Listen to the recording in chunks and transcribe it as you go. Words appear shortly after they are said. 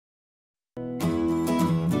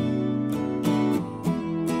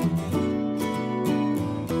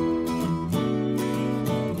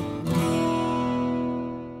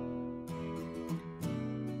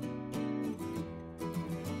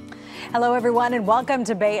Hello, everyone, and welcome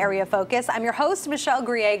to Bay Area Focus. I'm your host, Michelle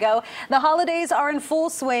Griego. The holidays are in full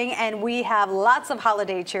swing, and we have lots of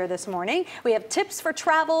holiday cheer this morning. We have tips for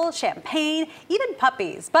travel, champagne, even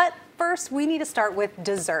puppies. But first, we need to start with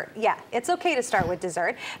dessert. Yeah, it's okay to start with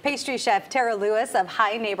dessert. Pastry chef Tara Lewis of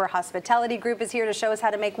High Neighbor Hospitality Group is here to show us how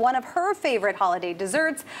to make one of her favorite holiday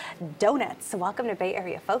desserts, donuts. So welcome to Bay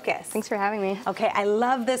Area Focus. Thanks for having me. Okay, I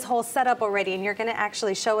love this whole setup already, and you're going to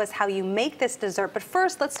actually show us how you make this dessert. But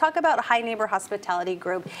first, let's talk about High Neighbor Hospitality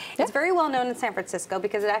Group. Yeah. It's very well known in San Francisco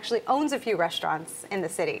because it actually owns a few restaurants in the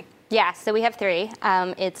city. Yeah, so we have three.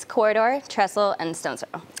 It's Corridor, Trestle, and Stone's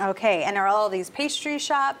Throw. Okay, and are all these pastry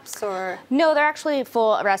shops or? No, they're actually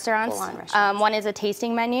full restaurants. Full-on restaurants. One is a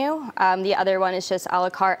tasting menu. The other one is just a la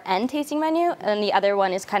carte and tasting menu. And the other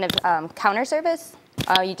one is kind of counter service.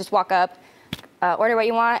 You just walk up, order what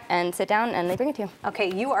you want, and sit down, and they bring it to you.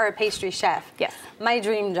 Okay, you are a pastry chef. Yes. My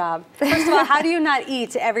dream job. First of all, how do you not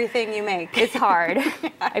eat everything you make? It's hard.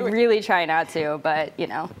 I really try not to, but you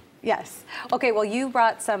know. Yes. Okay, well, you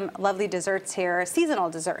brought some lovely desserts here,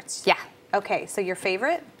 seasonal desserts. Yeah. Okay, so your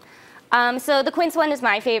favorite? So the quince one is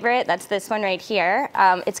my favorite. That's this one right here.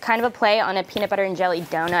 It's kind of a play on a peanut butter and jelly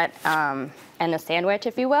donut and a sandwich,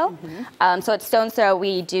 if you will. So at Stone's Throw,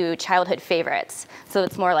 we do childhood favorites. So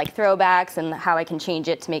it's more like throwbacks and how I can change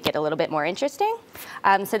it to make it a little bit more interesting.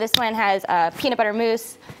 So this one has peanut butter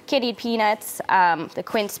mousse, candied peanuts, the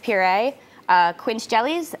quince puree, quince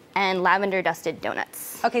jellies, and lavender dusted donuts.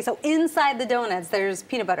 Okay, so inside the donuts, there's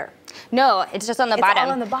peanut butter. No, it's just on the bottom. It's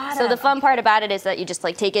all on the bottom. So the fun part about it is that you just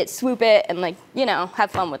like take it, swoop it, and like, you know,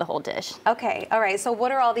 have fun with the whole dish. Okay, all right, so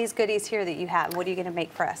what are all these goodies here that you have? What are you gonna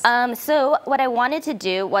make for us? So what I wanted to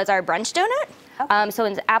do was our brunch donut. Okay. So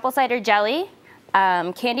it's apple cider jelly,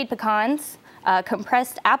 candied pecans,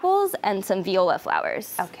 compressed apples, and some viola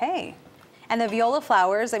flowers. Okay. And the viola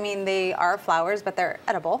flowers, I mean, they are flowers, but they're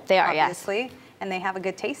edible. They are, obviously, yes. And they have a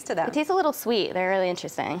good taste to them. It tastes a little sweet. They're really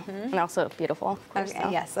interesting and also beautiful. Of course, Okay, so.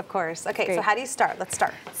 yes, of course. Okay, so Great. how do you start? Let's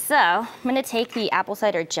start. So I'm gonna take the apple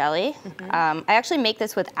cider jelly. I actually make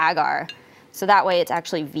this with agar. So that way it's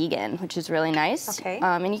actually vegan, which is really nice. Okay.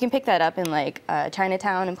 And you can pick that up in like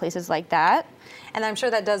Chinatown and places like that. And I'm sure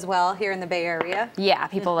that does well here in the Bay Area. Yeah,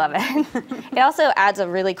 people love it. It also adds a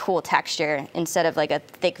really cool texture instead of like a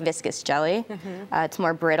thick viscous jelly. It's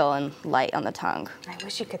more brittle and light on the tongue. I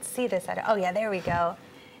wish you could see this. Oh yeah, there we go.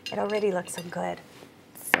 It already looks so good.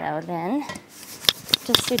 So then,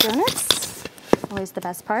 just do donuts. Always the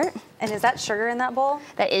best part. And is that sugar in that bowl?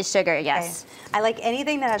 That is sugar, yes. Okay. I like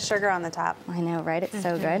anything that has sugar on the top. I know, right? It's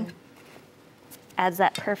so good. Adds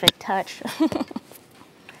that perfect touch.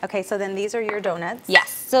 Okay, so then these are your donuts. Yes.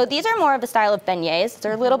 So these are more of the style of beignets.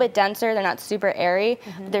 They're a little bit denser. They're not super airy.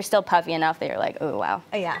 But they're still puffy enough that you're like, oh, wow.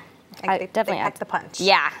 Oh, yeah. I definitely they add pack the punch.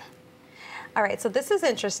 Yeah. All right, so this is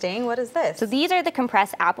interesting. What is this? So these are the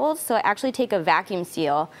compressed apples. So I actually take a vacuum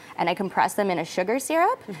seal and I compress them in a sugar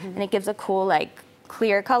syrup, and it gives a cool, like,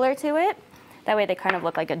 clear color to it. That way they kind of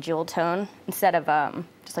look like a jewel tone instead of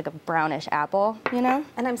just like a brownish apple, you know?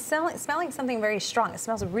 And I'm smelling something very strong. It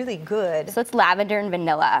smells really good. So it's lavender and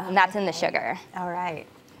vanilla, and that's in the sugar. All right.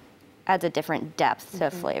 Adds a different depth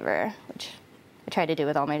to flavor, which I try to do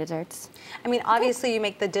with all my desserts. I mean, obviously you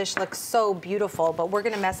make the dish look so beautiful, but we're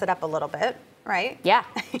gonna mess it up a little bit, right? Yeah,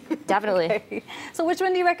 definitely. Okay. So which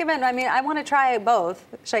one do you recommend? I mean, I wanna try both.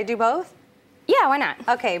 Should I do both? Yeah, why not?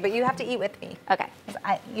 Okay, but you have to eat with me. Okay.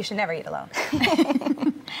 You should never eat alone.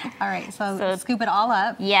 All right, so scoop it all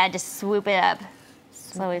up. Yeah, just swoop it up.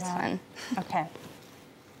 It's always fun. Okay.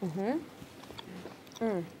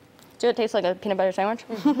 Do it taste like a peanut butter sandwich?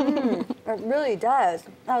 It really does.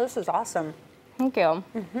 Oh, this is awesome. Thank you.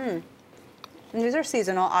 And these are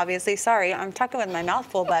seasonal, obviously. Sorry, I'm talking with my mouth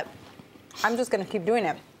full, but I'm just gonna keep doing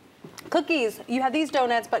it. Cookies, you have these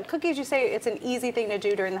donuts, but cookies, you say it's an easy thing to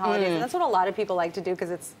do during the holidays, and that's what a lot of people like to do because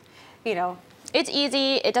it's, you know. It's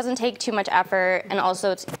easy, it doesn't take too much effort, and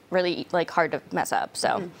also it's really like hard to mess up.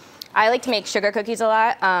 So I like to make sugar cookies a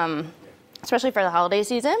lot, especially for the holiday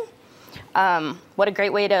season. What a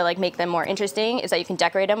great way to like make them more interesting is that you can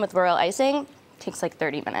decorate them with royal icing. Takes like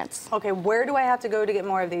 30 minutes. Okay, where do I have to go to get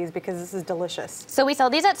more of these? Because this is delicious. So we sell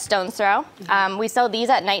these at Stone's Throw. We sell these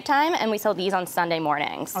at nighttime, and we sell these on Sunday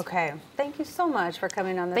mornings. Okay, thank you so much for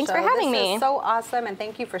coming on the Thanks show. for having me. This is so awesome, and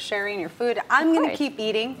thank you for sharing your food. I'm gonna keep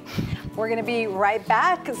eating. We're gonna be right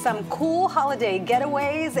back. Some cool holiday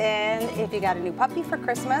getaways, and if you got a new puppy for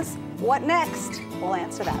Christmas, what next? We'll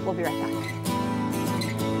answer that. We'll be right back.